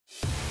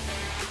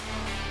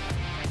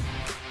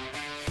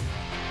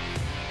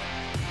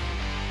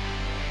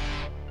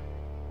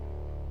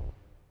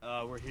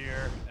We're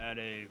here at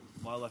a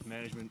wildlife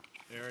management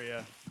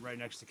area right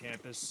next to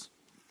campus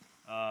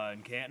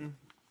in Canton.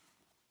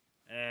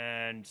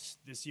 And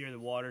this year the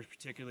water is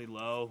particularly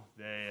low.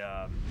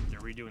 They're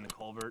redoing the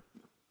culvert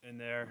in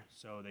there,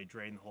 so they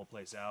drain the whole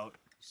place out.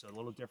 So a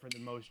little different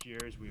than most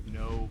years. We have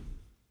no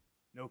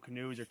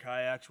canoes or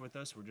kayaks with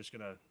us. We're just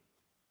gonna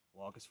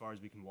walk as far as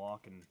we can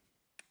walk and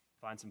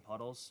find some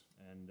puddles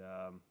and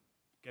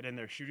get in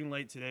there. Shooting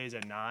light today is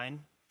at 9.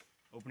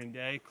 Opening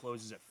day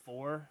closes at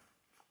 4.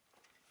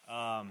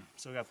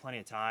 So we got plenty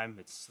of time.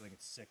 I think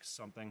it's 6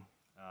 something.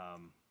 Got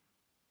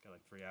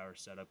like 3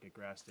 hours set up, get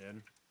grassed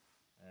in,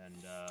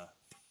 and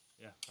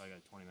yeah, probably got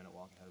a 20-minute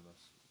walk ahead of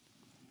us.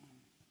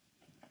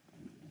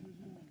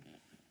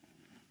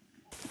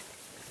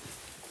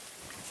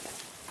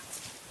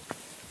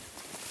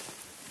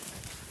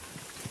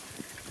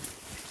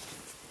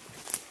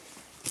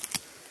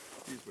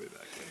 He's way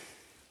back there.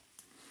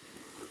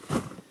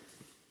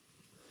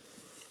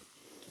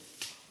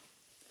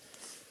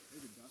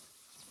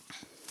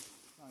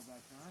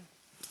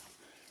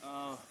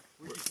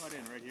 Where'd you cut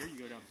in? Right here? You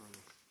go down further.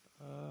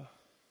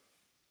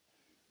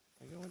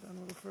 I going down a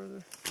little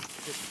further.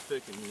 It's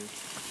getting thick in here.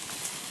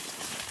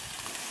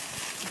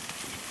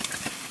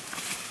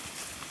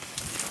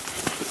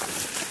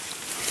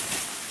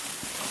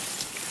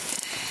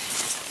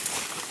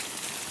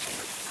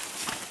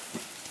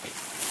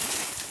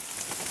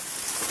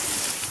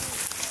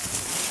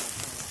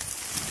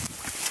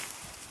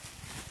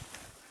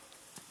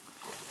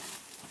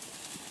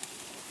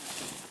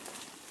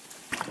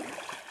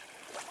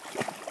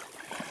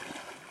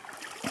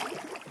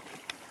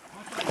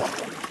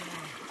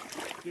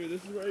 Dude,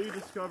 this is where you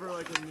discover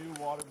like a new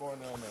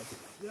waterborne illness.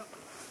 Yep.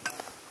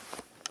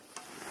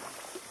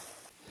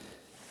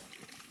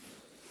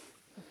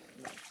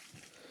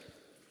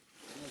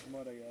 How much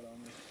mud I got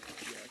on this?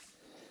 Yes.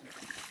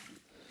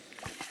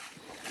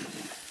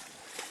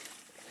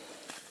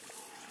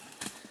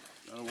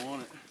 I don't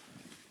want it.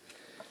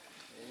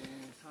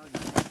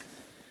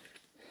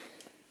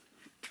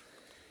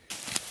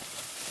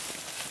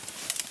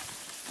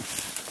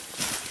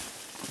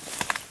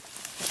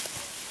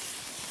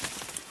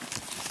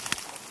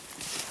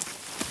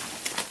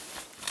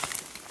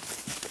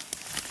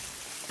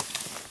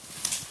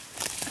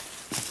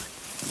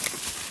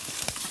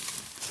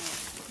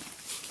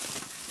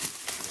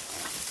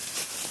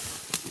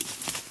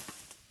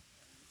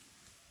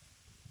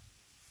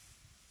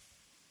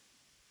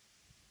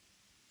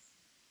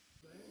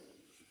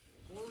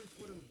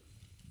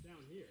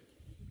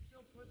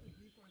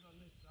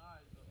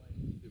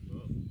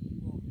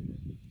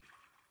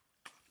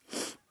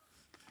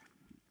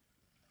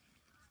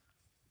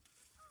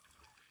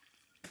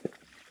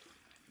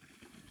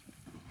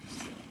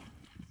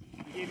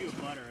 I gave you a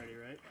butt already,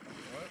 right?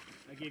 What?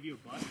 I gave you a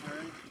butt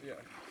already? Yeah.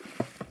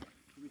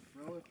 Can we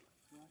throw it?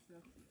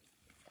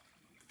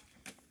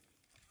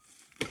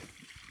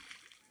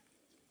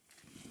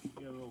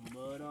 Get a little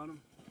mud on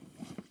them.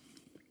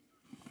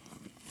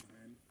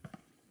 And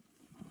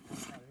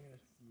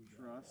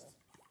trust.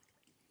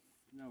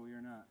 No, we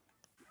are not.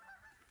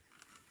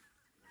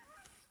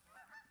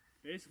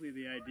 Basically,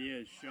 the idea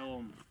is show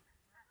them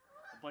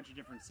a bunch of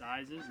different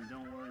sizes and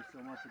don't worry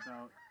so much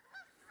about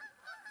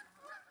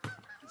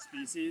the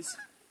species.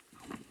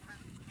 At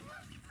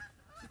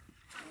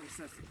least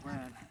that's the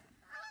plan.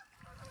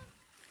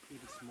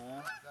 Keep it small.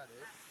 Is that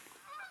it?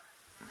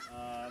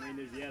 I mean,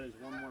 there's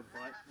one more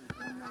butt, there's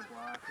one more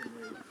black, and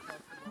there's... Toss the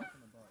black in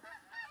the butt. I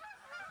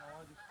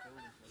want to just fill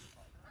this like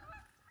top.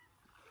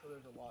 So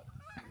there's a lot.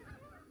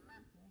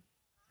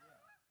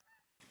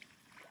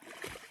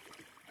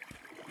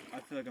 I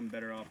feel like I'm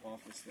better off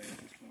this thing at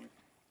this point.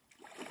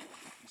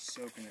 Just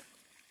soaking it.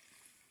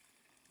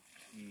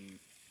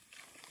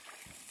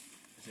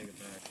 Let's take it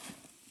back.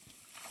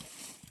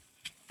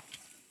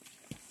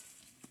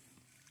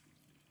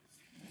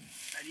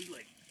 I need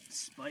like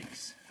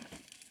spikes.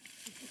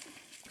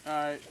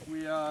 Alright,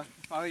 we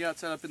finally got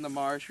set up in the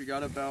marsh. We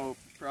got about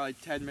probably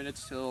 10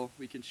 minutes till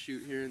we can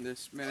shoot here in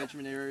this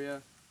management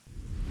area.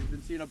 We've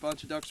been seeing a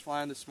bunch of ducks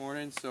flying this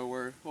morning, so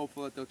we're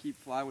hopeful that they'll keep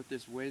flying with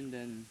this wind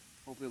and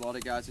hopefully a lot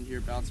of guys in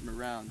here bounce them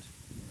around.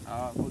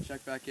 We'll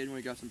check back in when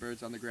we got some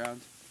birds on the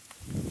ground.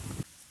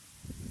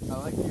 I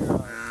like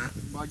your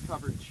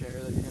mud-covered chair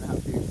that you're going to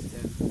have to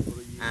extend people to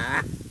use.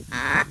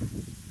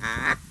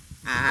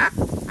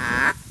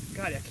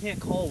 God, I can't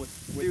call with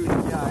Dude, yeah, I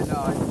know.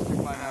 I just took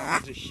mine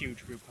out. There's a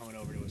huge group coming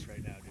over to us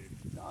right now,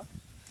 dude. Ducks?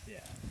 Yeah.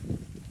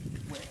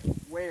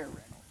 Where,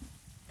 Reynolds?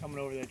 Coming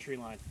over that tree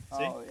line. See?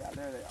 Oh, yeah,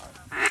 there they are.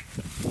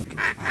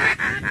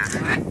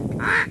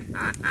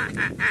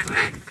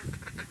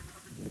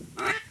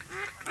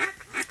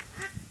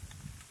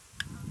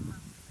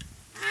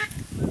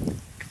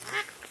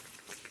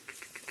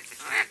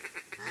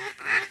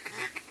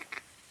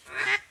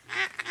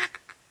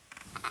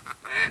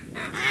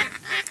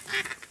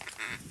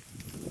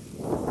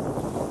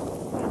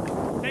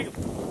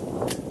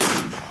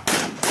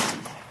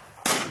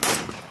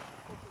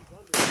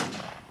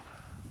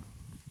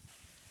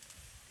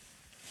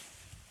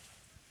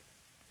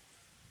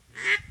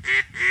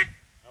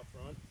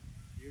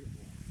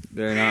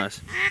 Very nice.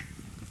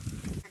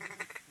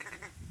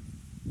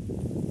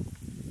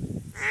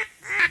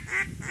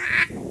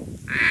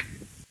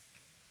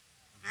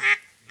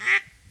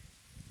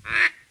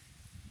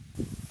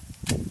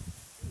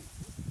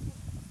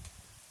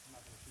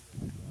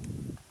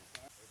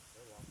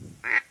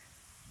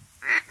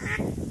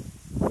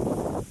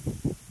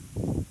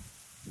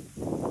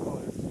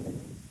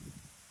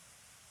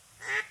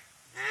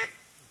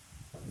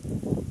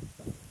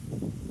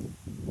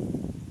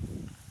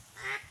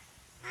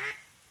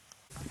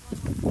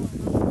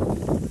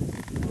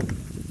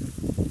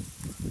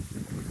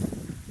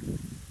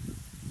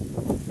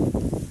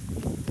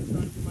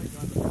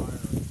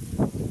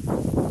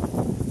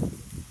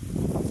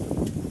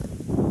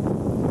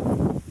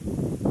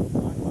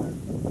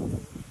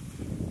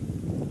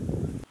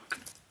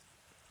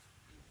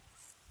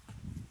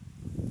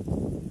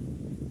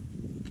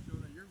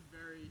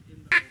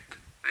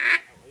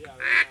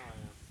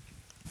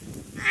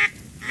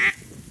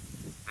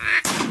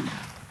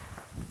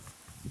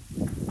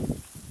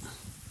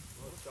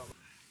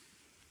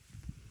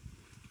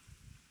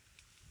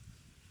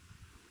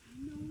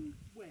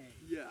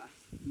 Yeah.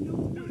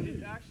 Dude,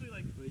 it actually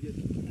like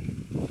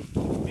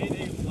made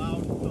a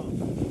loud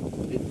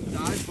thump. It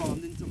dive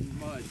bombed into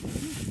mud. It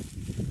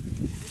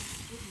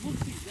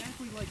looks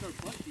exactly like our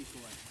butt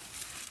decoy.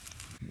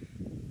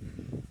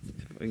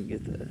 We can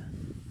get that.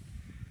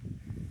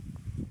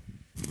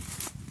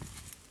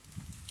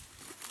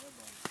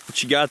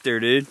 What you got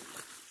there, dude?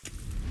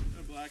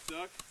 A black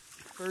duck.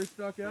 First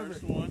duck ever.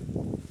 First one.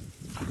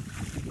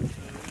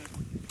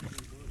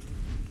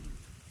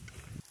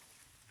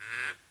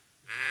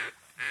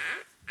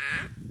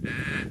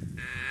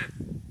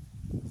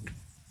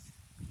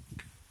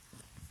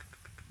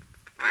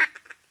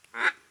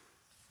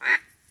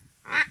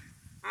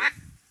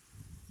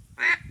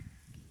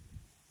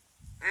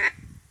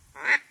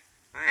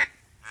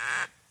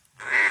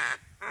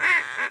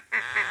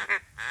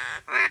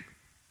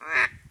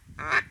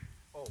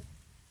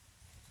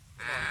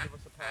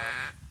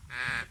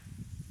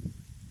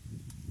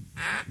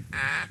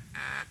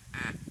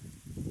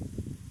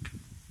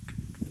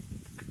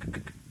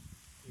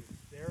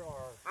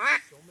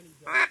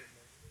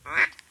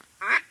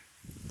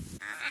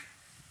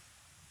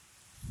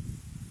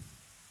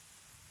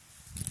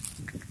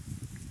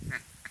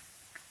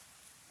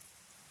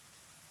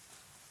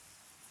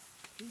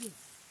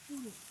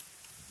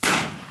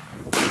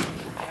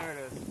 There it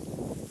is.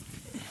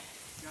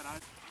 Got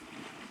eyes.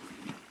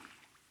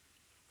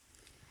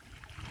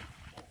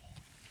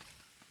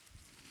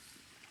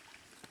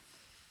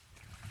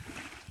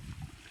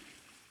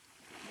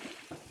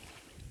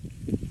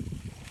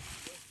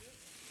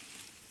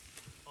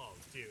 Oh,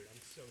 dude,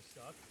 I'm so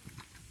stuck.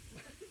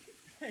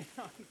 Hang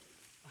on.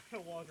 I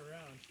gotta walk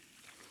around.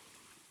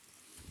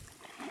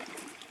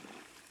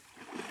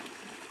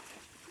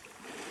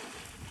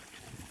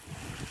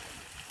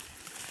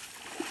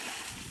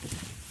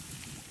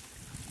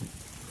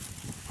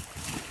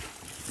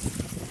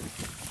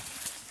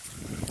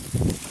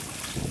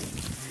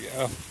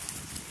 Yeah.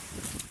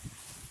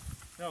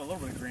 Got a little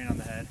bit of green on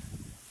the head.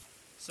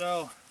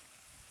 So,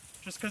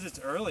 just because it's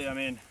early, I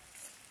mean,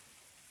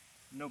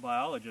 I'm no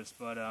biologist,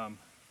 but you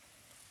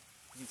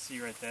can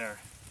see right there,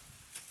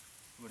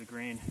 a little bit of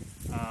green.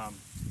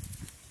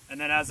 And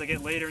then as I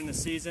get later in the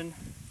season,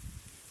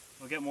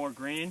 we'll get more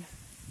green.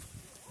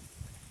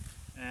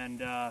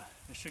 And I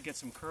should get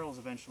some curls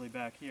eventually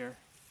back here.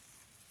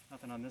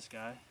 Nothing on this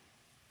guy,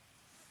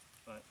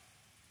 but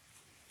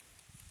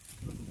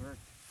good looking bird.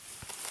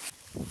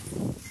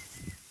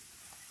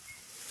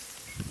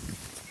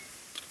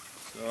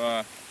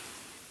 So,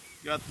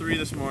 got 3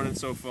 this morning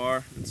so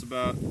far. It's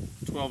about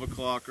 12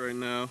 o'clock right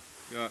now.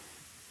 Got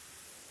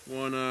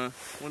one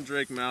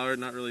Drake mallard,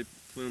 not really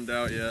plumed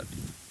out yet.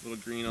 A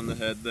little green on the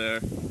head there.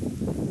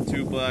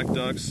 2 black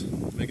ducks,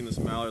 making this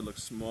mallard look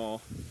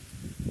small.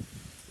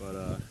 But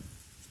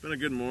it's been a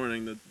good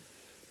morning.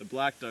 The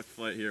black duck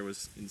flight here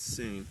was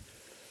insane,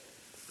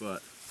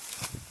 but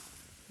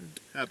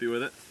happy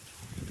with it.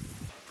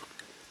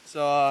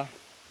 So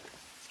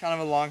it's kind of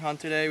a long hunt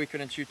today. We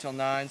couldn't shoot till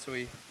 9, so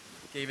we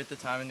gave it the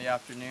time in the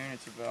afternoon.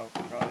 It's about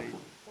probably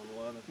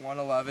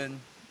 1:11.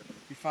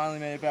 We finally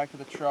made it back to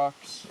the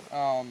trucks.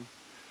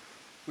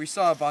 We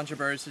saw a bunch of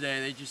birds today.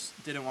 They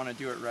just didn't want to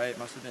do it right. It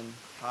must have been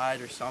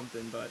tide or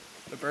something, but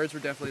the birds were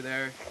definitely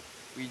there.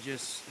 We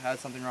just had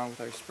something wrong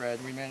with our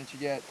spread. We managed to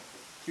get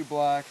 2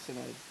 blacks and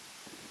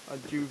a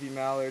juvie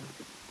mallard,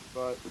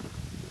 but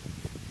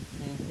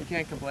you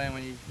can't complain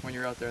when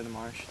you're out there in the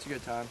marsh. It's a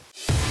good time.